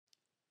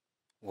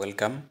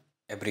Welcome,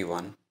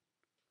 everyone.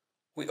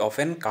 We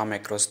often come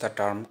across the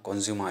term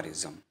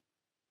consumerism.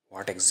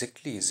 What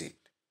exactly is it?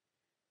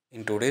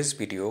 In today's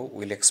video,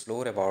 we'll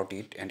explore about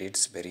it and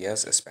its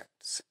various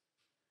aspects.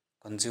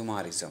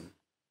 Consumerism.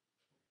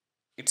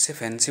 It's a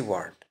fancy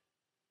word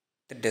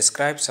that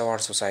describes our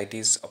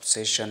society's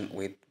obsession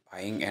with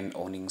buying and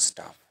owning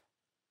stuff.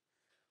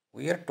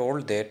 We are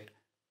told that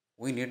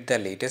we need the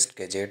latest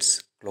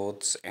gadgets,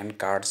 clothes, and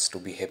cars to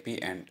be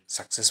happy and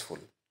successful.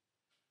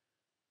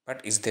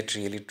 But is that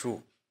really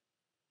true?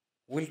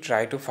 We'll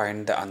try to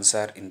find the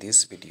answer in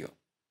this video.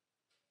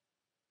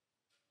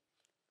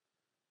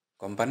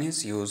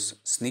 Companies use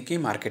sneaky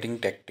marketing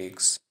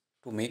tactics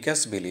to make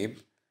us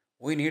believe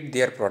we need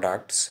their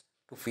products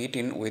to fit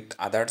in with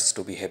others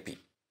to be happy.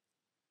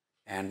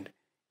 And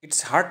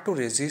it's hard to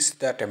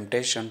resist the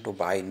temptation to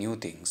buy new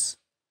things,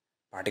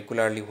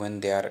 particularly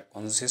when they are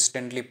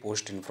consistently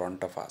pushed in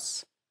front of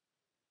us.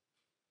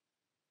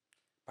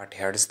 But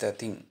here's the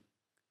thing,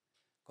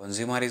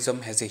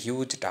 consumerism has a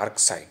huge dark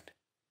side.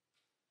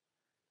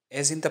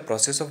 As in the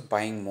process of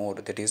buying more,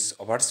 that is,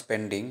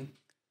 overspending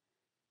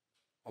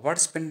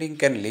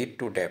can lead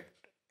to debt,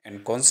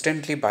 and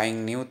constantly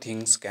buying new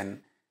things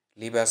can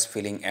leave us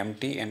feeling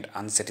empty and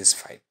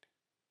unsatisfied.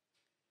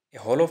 A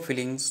hollow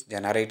feelings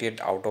generated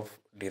out of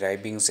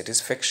deriving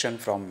satisfaction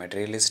from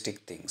materialistic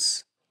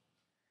things.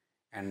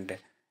 And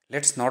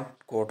let's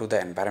not go to the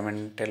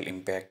environmental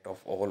impact of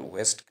all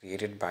waste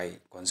created by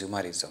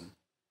consumerism,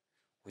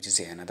 which is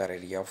another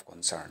area of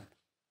concern.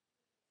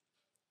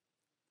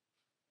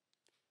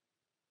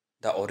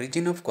 The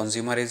origin of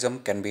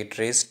consumerism can be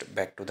traced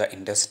back to the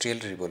Industrial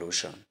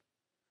Revolution,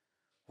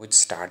 which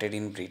started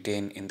in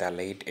Britain in the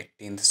late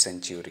 18th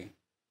century.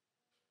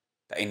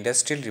 The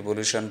Industrial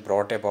Revolution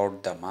brought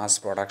about the mass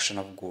production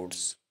of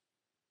goods,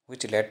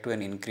 which led to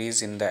an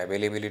increase in the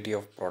availability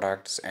of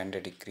products and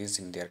a decrease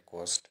in their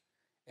cost.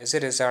 As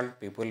a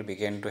result, people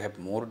began to have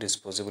more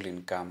disposable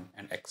income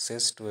and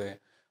access to a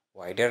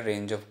wider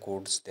range of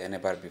goods than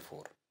ever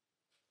before.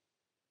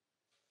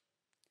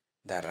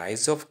 The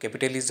rise of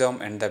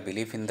capitalism and the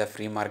belief in the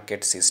free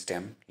market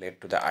system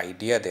led to the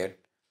idea that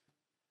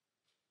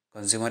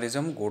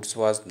consumerism goods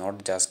was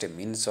not just a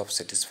means of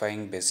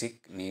satisfying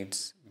basic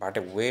needs but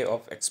a way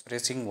of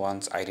expressing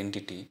one's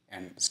identity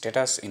and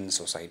status in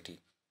society.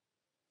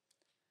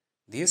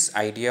 This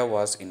idea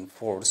was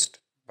enforced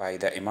by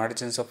the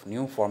emergence of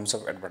new forms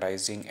of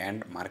advertising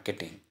and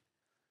marketing,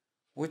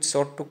 which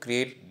sought to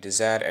create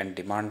desire and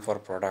demand for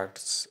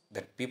products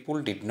that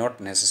people did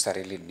not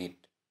necessarily need.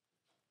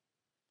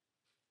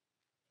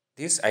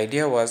 This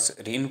idea was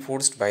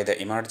reinforced by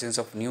the emergence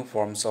of new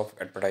forms of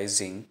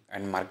advertising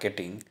and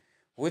marketing,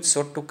 which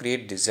sought to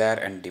create desire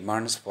and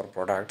demands for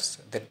products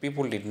that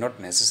people did not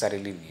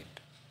necessarily need.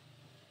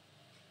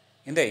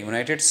 In the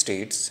United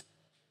States,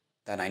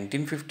 the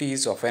 1950s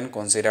is often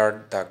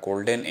considered the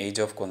golden age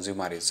of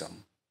consumerism.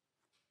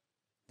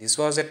 This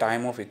was a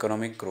time of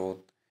economic growth,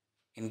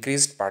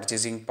 increased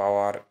purchasing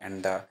power,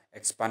 and the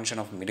expansion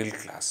of middle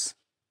class.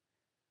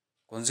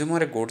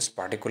 Consumer goods,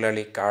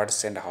 particularly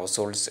cars and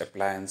household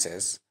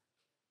appliances,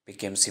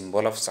 became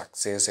symbol of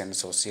success and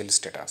social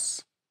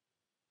status.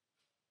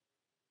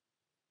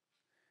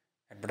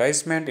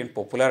 Advertisement in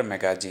popular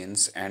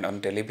magazines and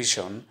on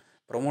television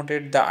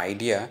promoted the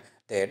idea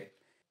that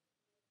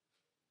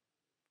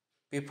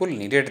people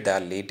needed the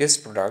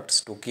latest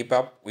products to keep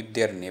up with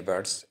their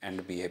neighbors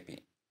and be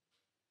happy.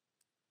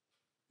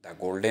 The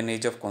golden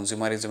age of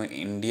consumerism in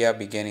India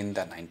began in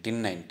the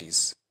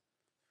 1990s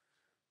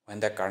when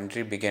the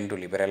country began to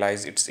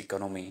liberalize its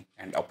economy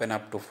and open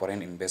up to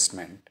foreign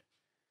investment.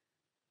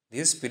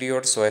 This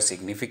period saw a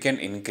significant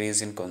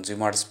increase in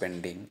consumer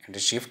spending and a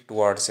shift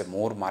towards a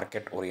more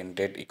market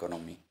oriented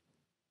economy.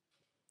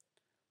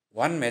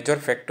 One major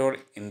factor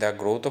in the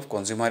growth of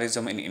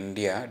consumerism in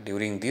India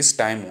during this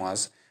time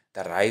was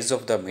the rise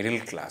of the middle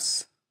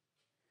class,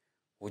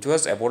 which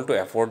was able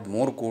to afford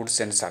more goods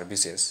and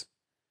services.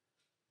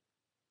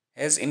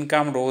 As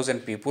income rose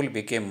and people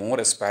became more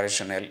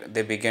aspirational,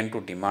 they began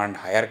to demand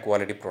higher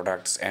quality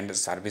products and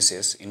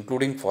services,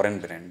 including foreign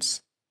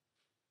brands.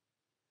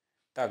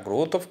 The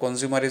growth of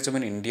consumerism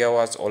in India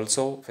was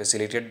also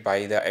facilitated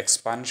by the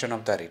expansion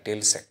of the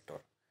retail sector,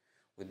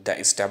 with the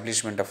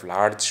establishment of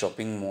large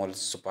shopping malls,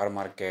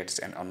 supermarkets,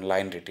 and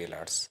online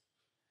retailers.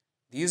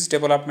 These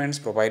developments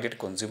provided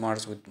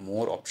consumers with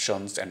more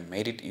options and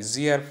made it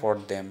easier for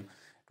them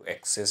to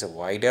access a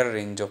wider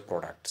range of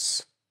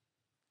products.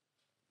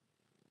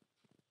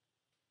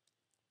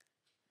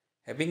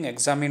 Having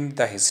examined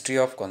the history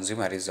of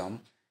consumerism,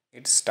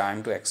 it's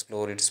time to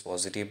explore its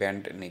positive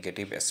and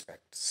negative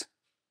aspects.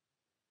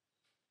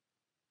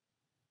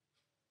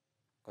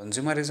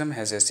 Consumerism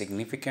has a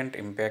significant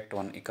impact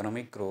on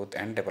economic growth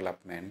and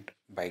development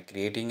by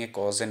creating a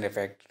cause and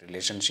effect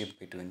relationship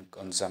between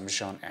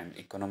consumption and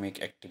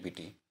economic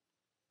activity.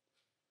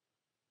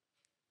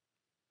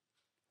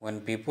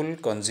 When people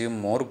consume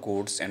more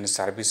goods and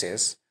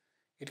services,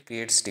 it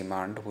creates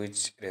demand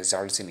which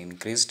results in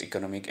increased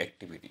economic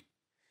activity.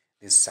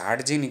 This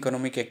surge in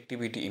economic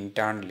activity in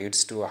turn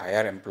leads to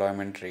higher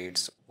employment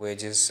rates,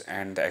 wages,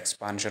 and the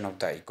expansion of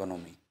the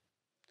economy.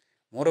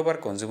 Moreover,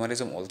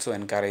 consumerism also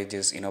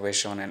encourages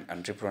innovation and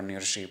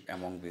entrepreneurship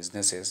among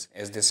businesses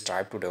as they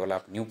strive to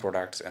develop new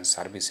products and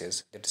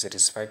services that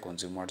satisfy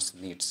consumers'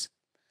 needs.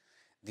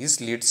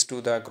 This leads to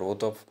the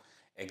growth of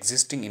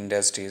existing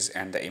industries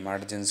and the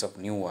emergence of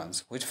new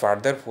ones, which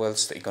further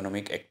fuels the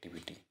economic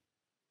activity.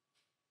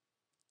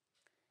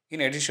 In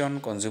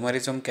addition,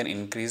 consumerism can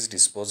increase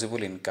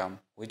disposable income,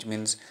 which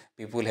means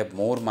people have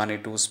more money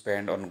to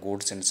spend on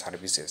goods and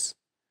services.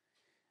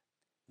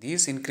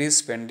 This increased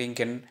spending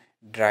can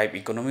drive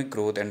economic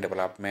growth and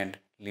development,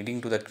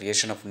 leading to the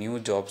creation of new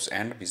jobs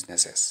and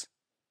businesses.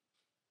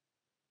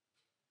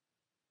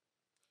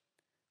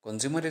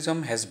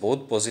 Consumerism has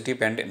both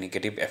positive and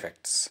negative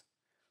effects.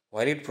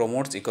 While it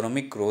promotes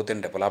economic growth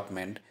and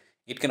development,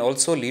 it can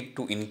also lead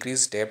to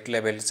increased debt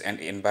levels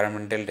and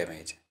environmental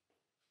damage.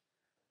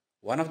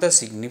 One of the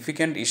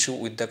significant issues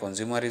with the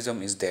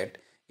consumerism is that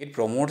it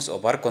promotes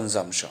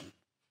overconsumption,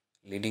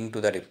 leading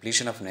to the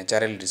depletion of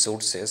natural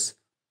resources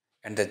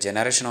and the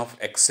generation of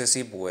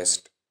excessive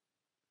waste.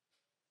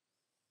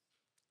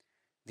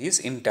 This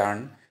in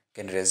turn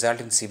can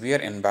result in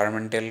severe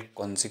environmental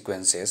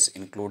consequences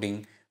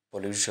including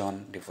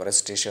pollution,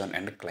 deforestation,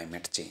 and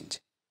climate change.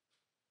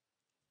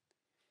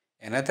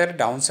 Another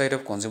downside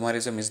of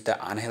consumerism is the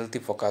unhealthy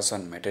focus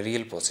on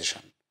material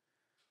possession,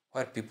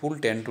 where people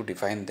tend to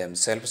define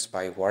themselves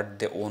by what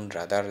they own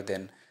rather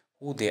than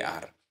who they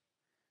are.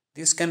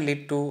 This can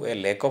lead to a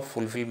lack of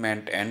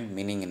fulfillment and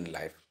meaning in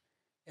life,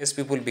 as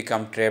people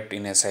become trapped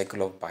in a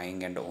cycle of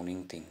buying and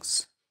owning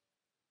things.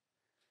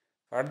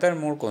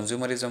 Furthermore,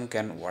 consumerism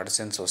can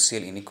worsen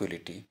social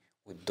inequality,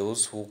 with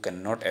those who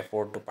cannot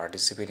afford to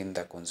participate in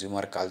the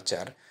consumer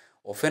culture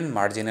often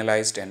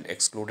marginalized and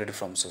excluded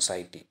from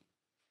society.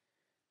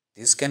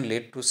 This can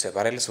lead to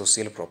several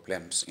social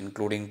problems,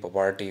 including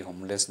poverty,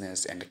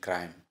 homelessness, and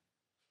crime.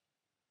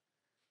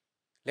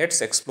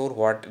 Let's explore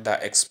what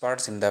the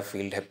experts in the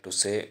field have to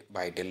say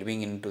by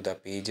delving into the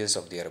pages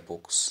of their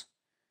books.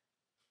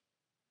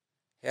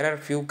 Here are a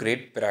few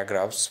great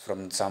paragraphs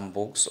from some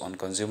books on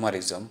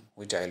consumerism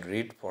which I'll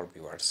read for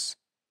viewers.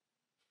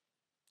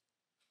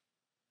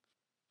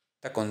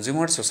 The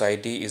consumer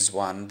society is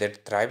one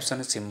that thrives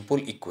on a simple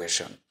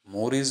equation: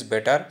 more is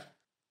better,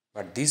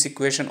 but this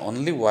equation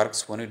only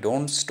works when you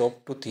don't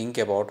stop to think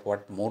about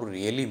what more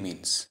really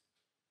means.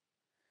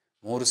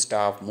 More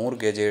stuff, more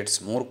gadgets,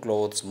 more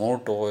clothes, more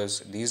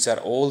toys, these are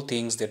all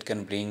things that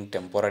can bring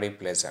temporary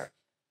pleasure,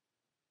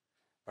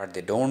 but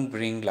they don't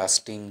bring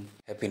lasting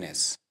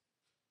happiness.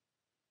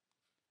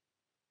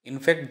 In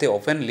fact, they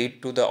often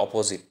lead to the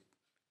opposite: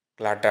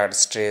 clutter,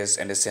 stress,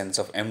 and a sense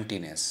of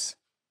emptiness.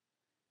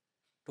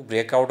 To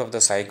break out of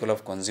the cycle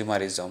of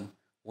consumerism,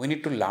 we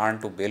need to learn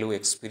to value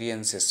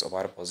experiences of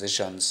our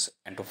possessions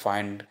and to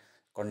find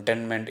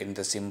contentment in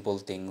the simple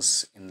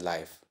things in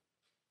life.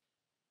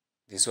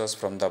 This was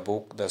from the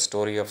book The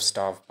Story of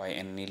Stuff by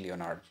Annie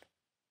Leonard.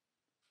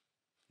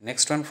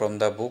 Next one from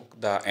the book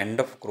The End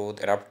of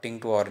Growth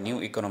Adapting to Our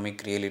New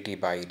Economic Reality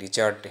by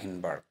Richard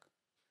Hinberg.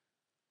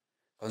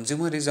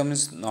 Consumerism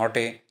is not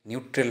a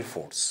neutral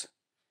force.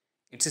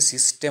 It's a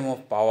system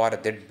of power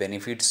that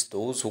benefits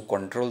those who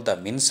control the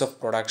means of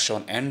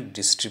production and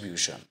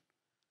distribution.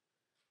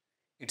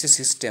 It's a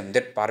system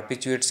that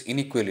perpetuates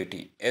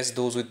inequality as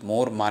those with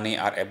more money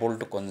are able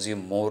to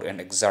consume more and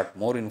exert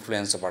more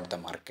influence over the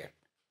market.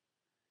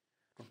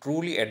 To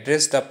truly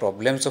address the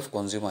problems of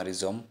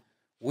consumerism,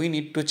 we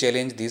need to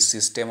challenge this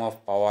system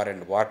of power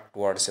and work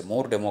towards a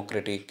more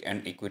democratic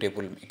and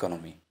equitable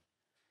economy.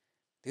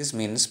 This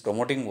means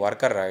promoting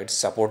worker rights,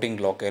 supporting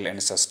local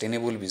and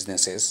sustainable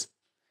businesses,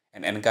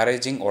 and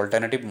encouraging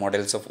alternative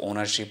models of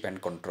ownership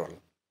and control.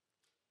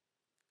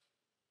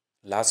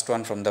 Last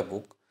one from the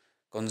book: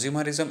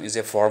 Consumerism is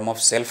a form of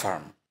self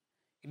harm.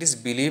 It is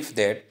belief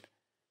that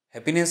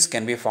happiness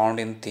can be found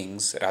in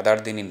things rather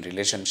than in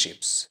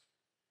relationships,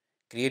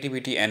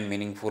 creativity, and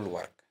meaningful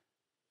work.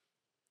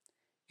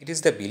 It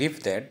is the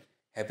belief that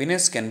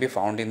happiness can be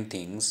found in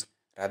things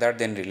rather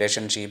than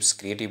relationships,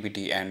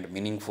 creativity, and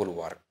meaningful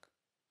work.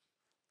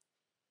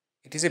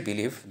 It is a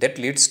belief that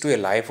leads to a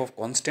life of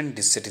constant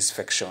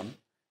dissatisfaction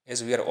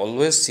as we are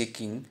always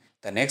seeking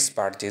the next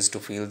purchase to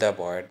fill the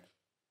void.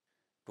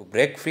 To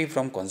break free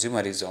from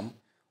consumerism,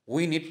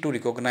 we need to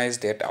recognize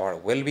that our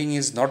well being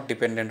is not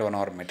dependent on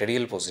our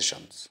material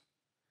possessions.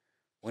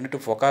 We need to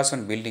focus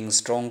on building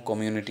strong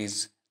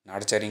communities,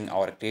 nurturing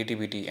our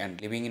creativity,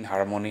 and living in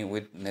harmony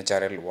with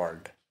natural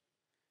world.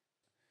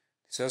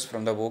 This was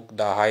from the book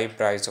The High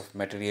Price of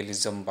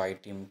Materialism by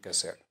Tim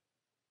Kasser.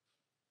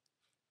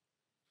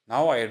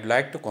 Now I would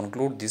like to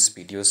conclude this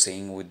video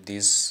saying with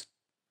this: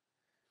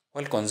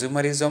 while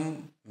consumerism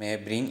may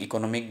bring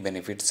economic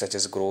benefits such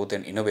as growth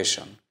and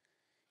innovation,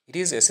 it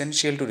is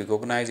essential to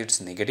recognize its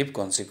negative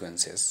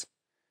consequences.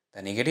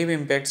 The negative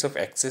impacts of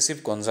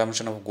excessive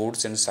consumption of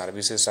goods and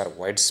services are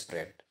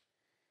widespread,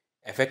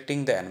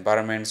 affecting the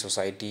environment,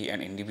 society,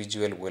 and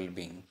individual well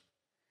being.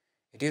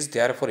 It is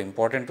therefore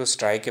important to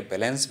strike a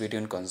balance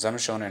between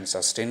consumption and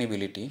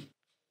sustainability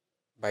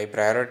by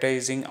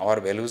prioritizing our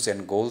values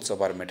and goals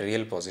over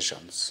material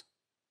possessions.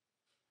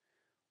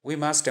 We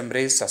must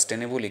embrace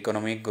sustainable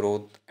economic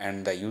growth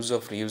and the use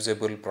of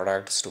reusable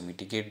products to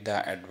mitigate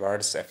the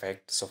adverse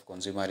effects of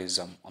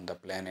consumerism on the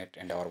planet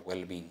and our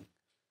well being.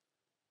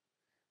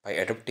 By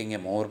adopting a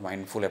more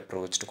mindful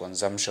approach to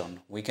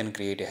consumption, we can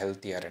create a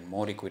healthier and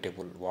more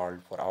equitable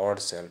world for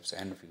ourselves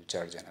and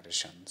future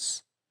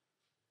generations.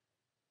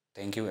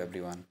 Thank you,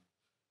 everyone.